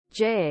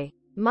J.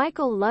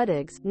 Michael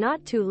Luttig's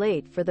Not Too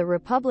Late for the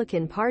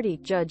Republican Party.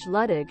 Judge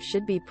Luttig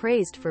should be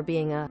praised for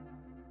being a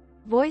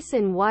voice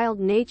in wild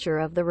nature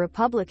of the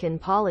Republican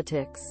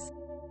politics.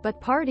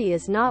 But party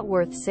is not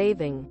worth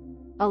saving.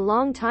 A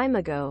long time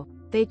ago,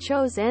 they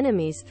chose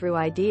enemies through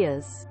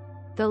ideas.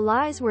 The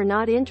lies were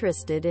not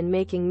interested in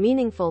making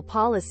meaningful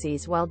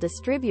policies while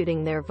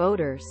distributing their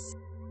voters.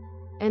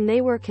 And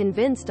they were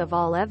convinced of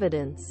all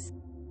evidence.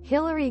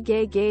 Hillary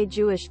gay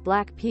Jewish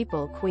black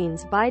people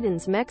Queens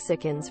Biden's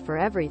Mexicans for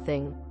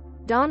everything.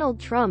 Donald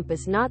Trump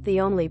is not the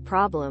only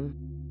problem.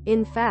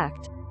 In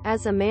fact,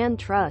 as a man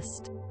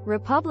trust,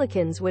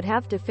 Republicans would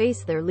have to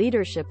face their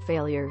leadership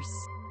failures.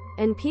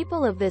 And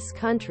people of this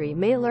country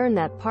may learn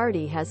that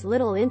party has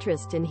little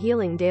interest in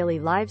healing daily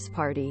lives.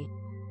 Party.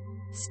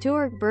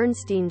 Stuart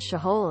Bernstein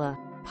Shohola.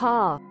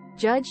 Pa.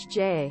 Judge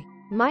J.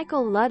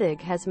 Michael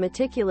Luttig has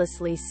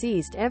meticulously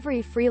seized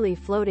every freely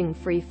floating,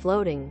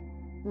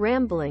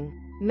 rambling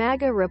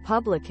Maga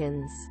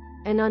Republicans,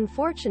 and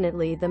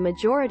unfortunately the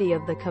majority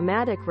of the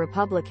Commatic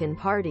Republican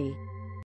Party,